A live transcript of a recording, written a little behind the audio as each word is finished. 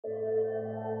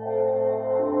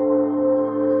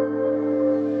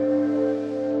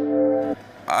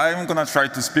I'm going to try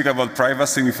to speak about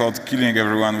privacy without killing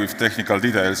everyone with technical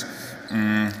details.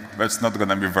 That's not going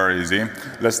to be very easy.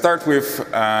 Let's start with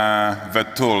the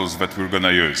tools that we're going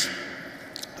to use.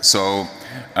 So,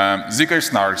 ZK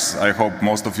snarks, I hope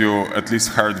most of you at least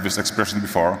heard this expression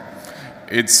before.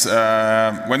 It's,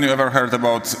 when you ever heard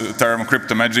about the term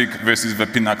crypto magic, this is the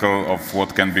pinnacle of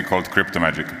what can be called crypto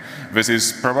magic. This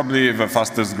is probably the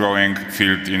fastest growing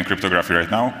field in cryptography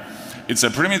right now. It's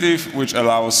a primitive which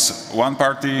allows one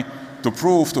party to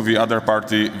prove to the other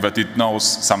party that it knows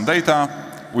some data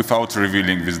without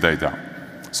revealing this data.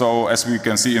 So as we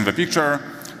can see in the picture,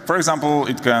 for example,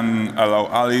 it can allow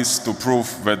Alice to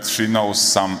prove that she knows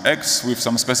some X with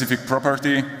some specific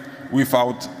property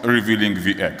without revealing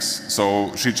the X.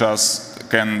 So she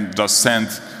can just send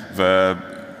the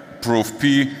proof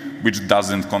P, which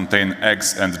doesn't contain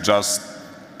X, and just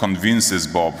convinces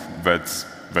Bob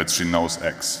that she knows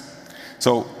X.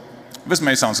 So this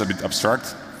may sound a bit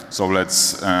abstract. So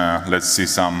let's see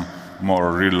some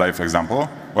more real-life example.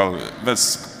 Well,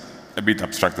 that's a bit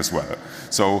abstract as well.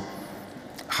 So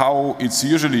how it's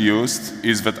usually used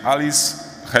is that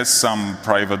Alice has some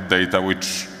private data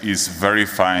which is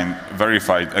verified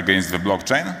against the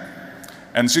blockchain,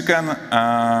 and she can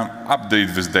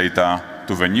update this data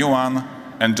to the new one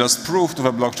and just prove to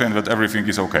the blockchain that everything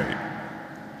is okay.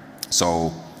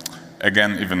 So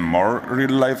again, even more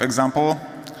real-life example.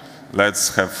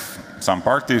 Let's have some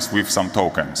parties with some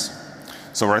tokens.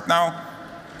 So right now,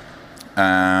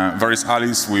 there is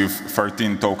Alice with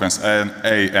 13 tokens A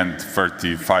and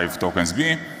 35 tokens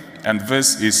B, and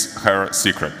this is her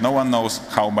secret. No one knows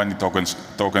how many tokens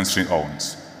she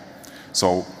owns.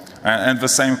 So, and the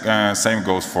same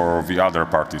goes for the other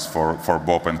parties, for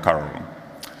Bob and Carol.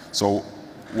 So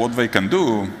what they can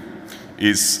do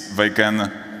is they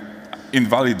can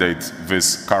invalidate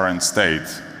this current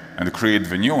state and create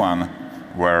the new one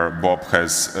where Bob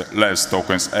has less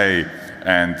tokens A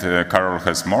and Carol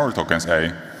has more tokens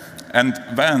A. And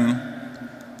then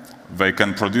they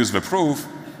can produce the proof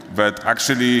that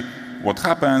actually what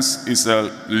happens is a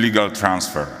legal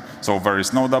transfer. So there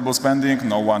is no double spending,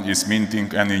 no one is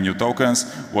minting any new tokens.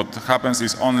 What happens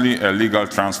is only a legal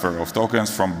transfer of tokens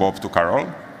from Bob to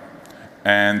Carol.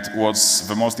 And what's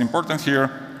the most important here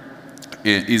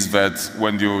is that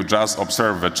when you just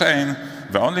observe the chain,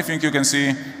 the only thing you can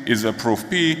see is the proof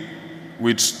P,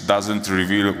 which doesn't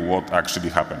reveal what actually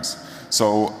happens.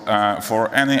 So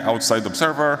for any outside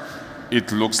observer,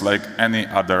 it looks like any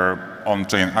other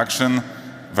on-chain action.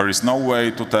 There is no way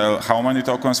to tell how many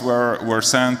tokens were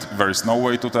sent. There is no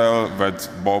way to tell that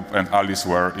Bob and Alice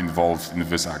were involved in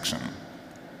this action.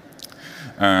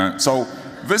 So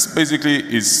this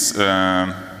basically is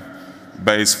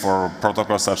base for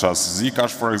protocols such as Zcash,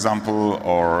 for example,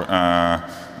 or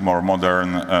more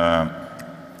modern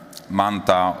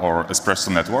Manta or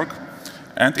Espresso network.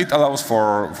 And it allows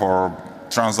for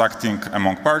transacting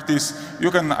among parties.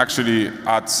 You can actually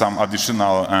add some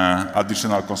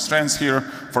additional constraints here.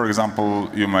 For example,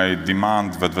 you may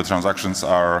demand that the transactions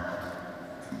are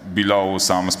below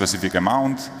some specific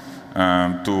amount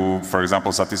to, for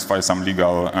example, satisfy some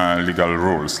legal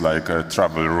rules, like a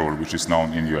travel rule, which is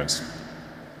known in the US.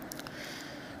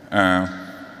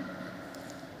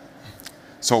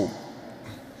 So,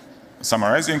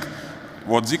 summarizing,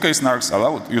 what ZK snarks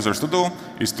allow users to do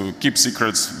is to keep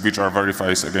secrets which are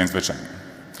verified against the chain.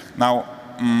 Now,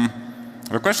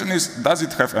 the question is, does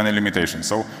it have any limitations?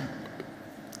 So,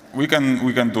 we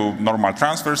can do normal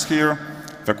transfers here.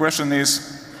 The question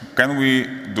is, can we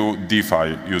do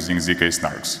DeFi using ZK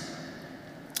snarks?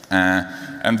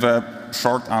 And the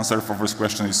short answer for this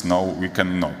question is no, we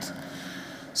cannot.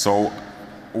 So,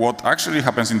 what actually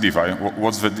happens in DeFi,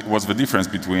 what's the difference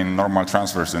between normal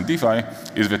transfers and DeFi,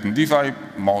 is that in DeFi,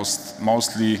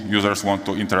 mostly users want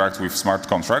to interact with smart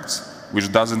contracts, which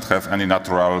doesn't have any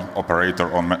natural operator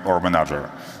or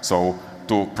manager. So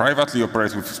to privately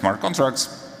operate with smart contracts,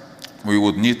 we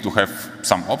would need to have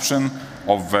some option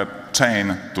of the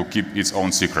chain to keep its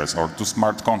own secrets, or to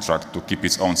smart contract to keep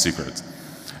its own secrets.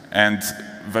 And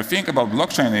the thing about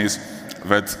blockchain is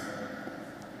that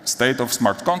state of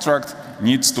smart contract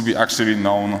needs to be actually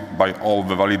known by all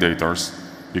the validators,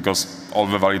 because all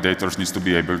the validators needs to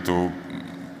be able to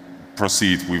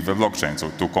proceed with the blockchain, so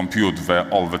to compute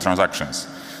all the transactions.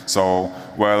 So,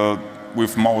 well,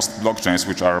 with most blockchains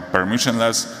which are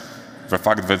permissionless, the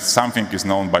fact that something is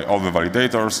known by all the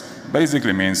validators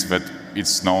basically means that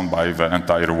it's known by the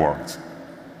entire world.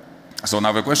 So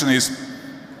now the question is,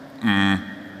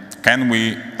 can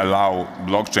we allow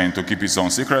blockchain to keep its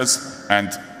own secrets, and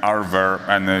are there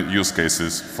any use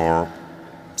cases for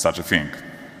such a thing?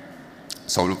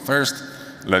 So first,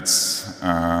 let's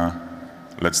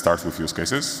Let's start with use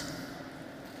cases.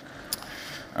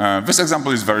 This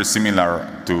example is very similar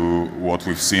to what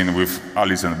we've seen with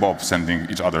Alice and Bob sending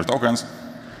each other tokens.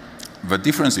 The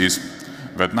difference is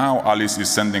that now Alice is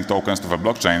sending tokens to the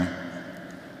blockchain,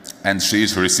 and she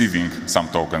is receiving some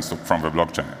tokens from the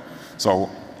blockchain. So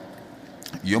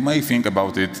you may think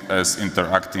about it as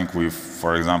interacting with,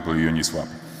 for example, Uniswap.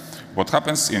 What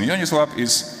happens in Uniswap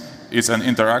is it's an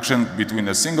interaction between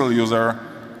a single user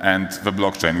and the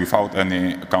blockchain without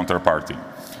any counterparty.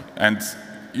 And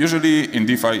usually in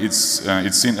DeFi,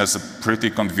 it's seen as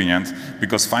pretty convenient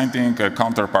because finding a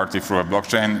counterparty through a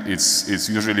blockchain it's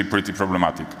usually pretty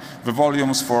problematic. The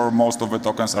volumes for most of the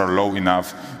tokens are low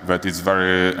enough that it's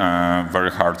very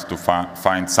hard to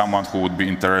find someone who would be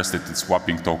interested in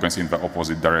swapping tokens in the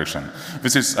opposite direction.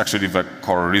 This is actually the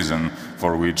core reason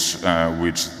for which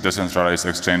decentralized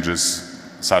exchanges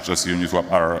such as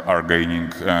Uniswap are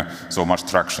gaining so much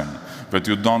traction. But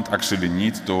you don't actually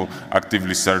need to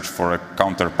actively search for a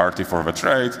counterparty for the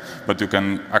trade, but you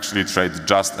can actually trade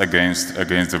just against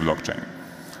the blockchain.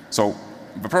 So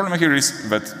the problem here is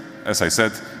that, as I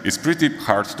said, it's pretty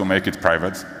hard to make it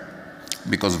private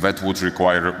because that would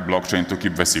require blockchain to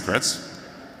keep the secrets.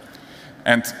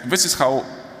 And this is how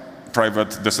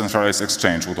private decentralized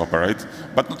exchange would operate,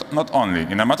 but not only.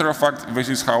 In a matter of fact, this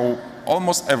is how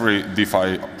almost every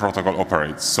DeFi protocol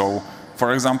operates. So,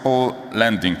 for example,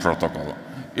 lending protocol.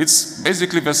 It's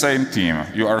basically the same team.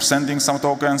 You are sending some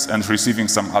tokens and receiving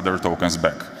some other tokens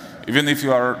back. Even if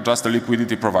you are just a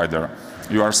liquidity provider,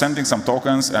 you are sending some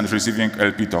tokens and receiving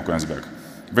LP tokens back.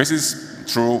 This is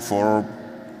true for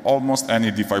almost any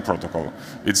DeFi protocol.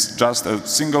 It's just a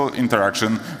single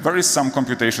interaction. There is some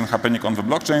computation happening on the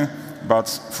blockchain, but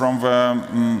from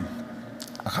the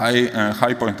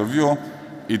high point of view,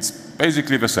 it's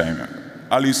basically the same.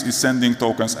 Alice is sending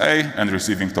tokens A and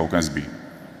receiving tokens B.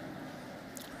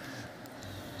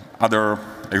 Other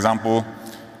example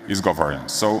is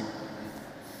governance. So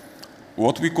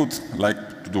what we could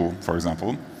like to do, for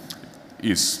example,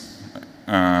 is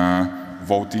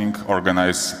voting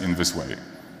organized in this way.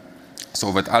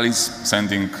 So that Alice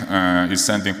is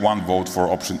sending one vote for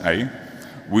option A,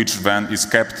 which then is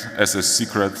kept as a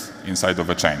secret inside of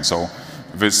a chain. So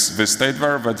this state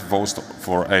there that votes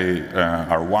for A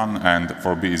are 1 and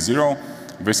for B is 0,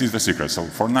 this is the secret. So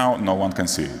for now, no one can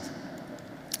see it.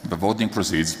 The voting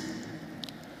proceeds,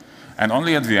 and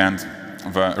only at the end,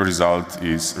 the result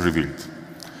is revealed.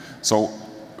 So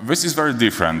this is very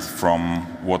different from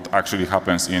what actually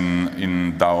happens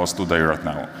in DAOs today right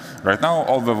now. Right now,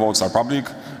 all the votes are public,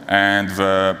 and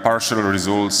the partial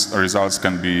results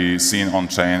can be seen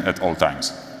on-chain at all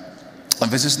times.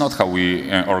 And this is not how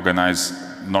we organize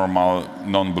normal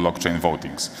non-blockchain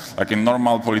votings. Like in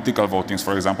normal political votings,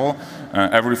 for example,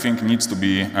 everything needs to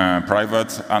be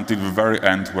private until the very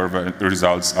end where the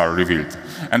results are revealed.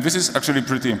 And this is actually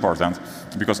pretty important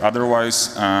because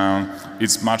otherwise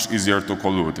it's much easier to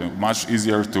collude, much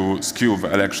easier to skew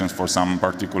the elections for some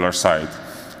particular side.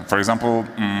 For example,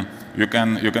 you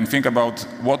can think about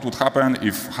what would happen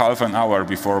if half an hour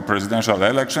before presidential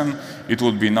election, it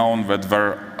would be known that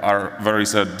there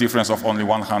is a difference of only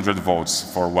 100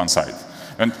 votes for one side.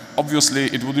 And obviously,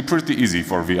 it would be pretty easy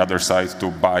for the other side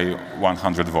to buy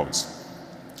 100 votes.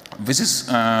 This is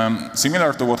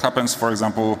similar to what happens, for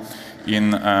example,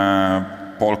 in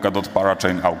Polkadot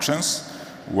parachain auctions,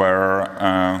 where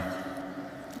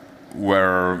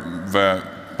the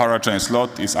parachain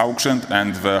slot is auctioned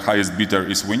and the highest bidder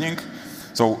is winning.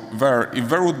 So if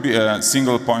there would be a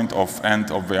single point of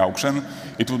end of the auction,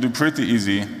 it would be pretty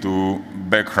easy to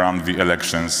backrun the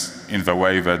elections in the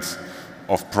way that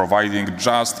of providing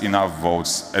just enough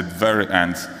votes at the very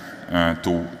end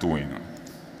to win.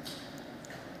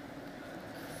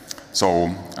 So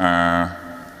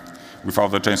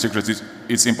without the chain secrets,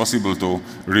 it's impossible to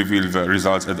reveal the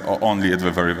results only at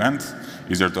the very end.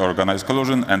 Easier to organize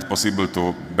collusion and possible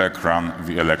to backrun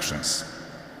the elections.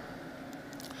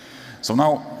 So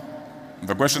now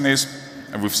the question is,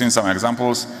 we've seen some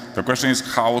examples, the question is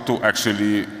how to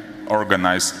actually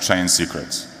organize chain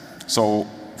secrets. So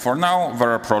for now,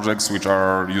 there are projects which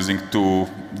are using two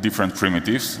different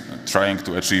primitives, trying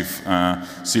to achieve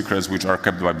secrets which are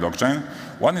kept by blockchain.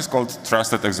 One is called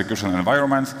Trusted Execution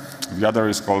Environment, the other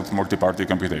is called Multi-Party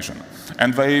Computation.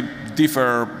 And they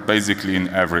differ basically in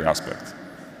every aspect.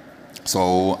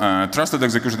 So Trusted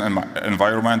Execution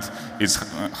Environment is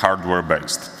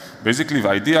hardware-based. Basically, the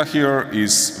idea here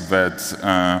is that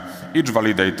each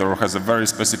validator has a very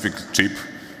specific chip.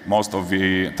 Most of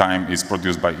the time is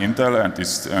produced by Intel and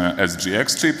is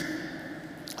SGX chip.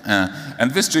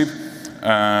 And this chip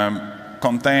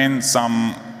contains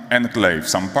some enclave,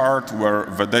 some part where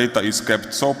the data is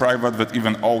kept so private that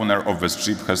even owner of this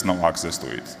chip has no access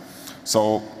to it.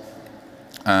 So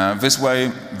this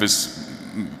way, this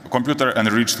computer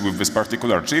enriched with this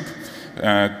particular chip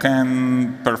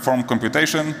can perform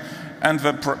computation, and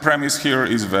the premise here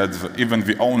is that even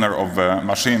the owner of the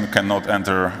machine cannot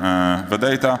enter the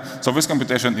data, so this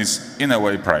computation is in a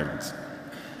way private.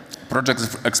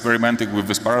 Projects experimenting with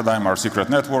this paradigm are Secret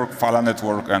Network, Fala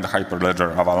Network, and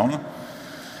Hyperledger Avalon.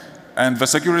 And the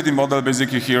security model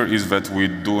basically here is that we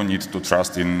do need to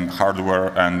trust in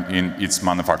hardware and in its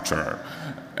manufacturer.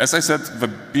 As I said, the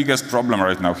biggest problem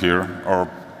right now here, or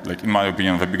like in my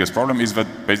opinion, the biggest problem is that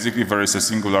basically there is a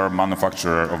singular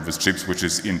manufacturer of these chips, which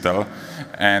is Intel.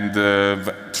 And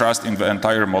the trust in the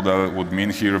entire model would mean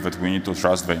here that we need to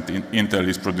trust that Intel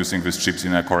is producing these chips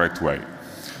in a correct way.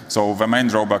 So the main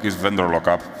drawback is vendor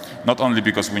lockup, not only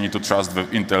because we need to trust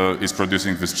that Intel is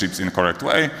producing these chips in a correct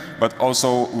way, but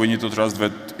also we need to trust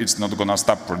that it's not going to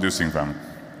stop producing them.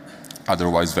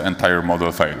 Otherwise, the entire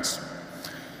model fails.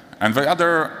 And the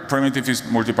other primitive is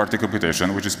multi-party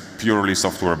computation, which is purely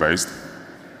software-based.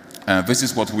 This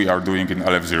is what we are doing in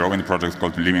Aleph Zero in a project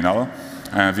called Liminal.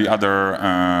 The other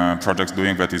project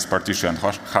doing that is Partition and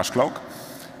Hashcloak.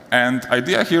 And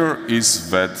idea here is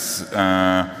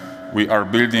that we are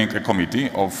building a committee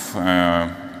of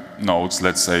nodes,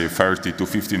 let's say 30 to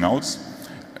 50 nodes,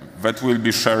 that will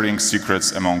be sharing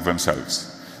secrets among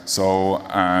themselves. So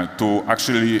to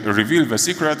actually reveal the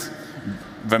secret,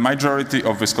 the majority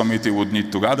of this committee would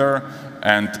need to gather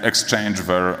and exchange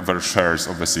their shares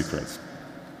of the secret.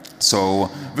 So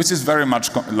this is very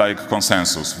much like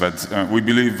consensus, that we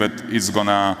believe that it's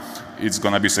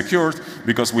gonna be secured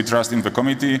because we trust in the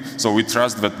committee, so we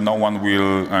trust that no one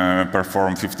will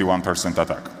perform 51%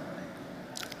 attack.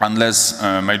 Unless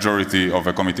majority of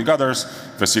the committee gathers,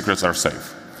 the secrets are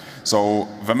safe. So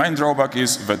the main drawback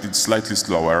is that it's slightly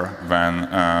slower than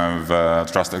the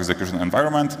trust execution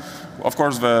environment. Of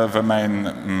course, the main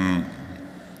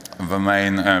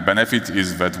benefit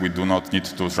is that we do not need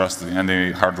to trust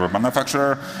any hardware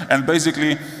manufacturer, and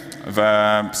basically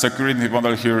the security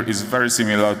model here is very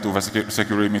similar to the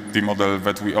security model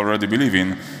that we already believe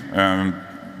in,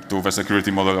 to the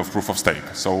security model of proof of stake.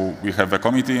 So we have a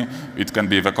committee. It can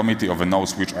be the committee of the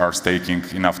nodes which are staking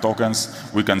enough tokens.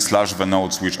 We can slash the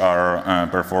nodes which are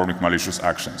performing malicious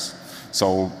actions.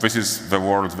 So this is the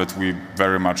world that we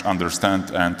very much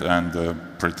understand and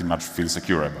pretty much feel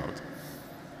secure about.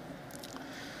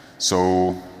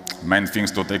 So main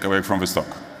things to take away from this talk.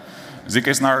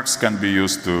 ZK snarks can be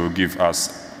used to give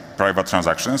us private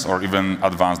transactions or even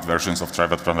advanced versions of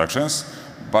private transactions,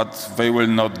 but they will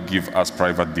not give us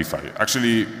private DeFi.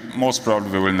 Actually, most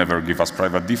probably they will never give us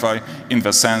private DeFi in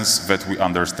the sense that we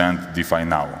understand DeFi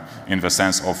now, in the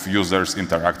sense of users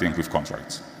interacting with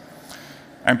contracts.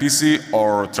 MPC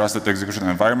or trusted execution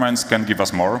environments can give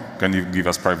us more, can give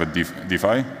us private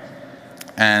DeFi,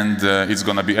 and it's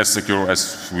going to be as secure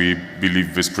as we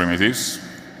believe these primitives.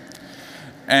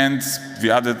 And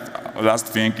the other last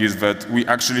thing is that we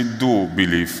actually do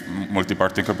believe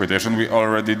multi-party computation. We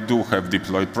already do have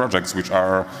deployed projects which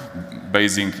are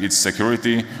basing its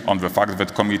security on the fact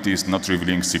that committee is not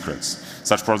revealing secrets.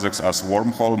 Such projects as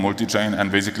Wormhole, Multichain,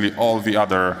 and basically all the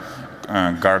other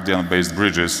Guardian-based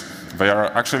bridges, they are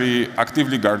actually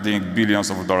actively guarding billions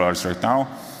of dollars right now.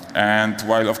 And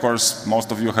while, of course,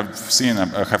 most of you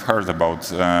have heard about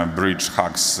bridge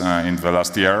hacks in the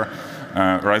last year,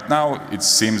 right now, it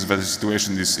seems that the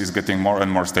situation is getting more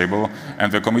and more stable, and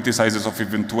the committee sizes of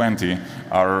even 20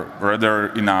 are rather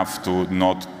enough to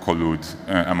not collude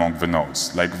among the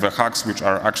nodes. Like the hacks which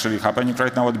are actually happening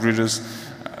right now at bridges,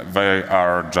 they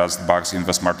are just bugs in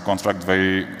the smart contract.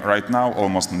 They right now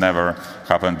almost never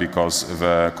happen because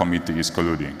the committee is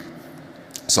colluding.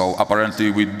 So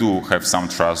apparently we do have some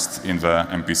trust in the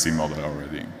MPC model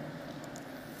already.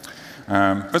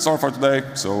 That's all for today,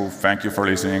 so thank you for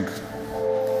listening.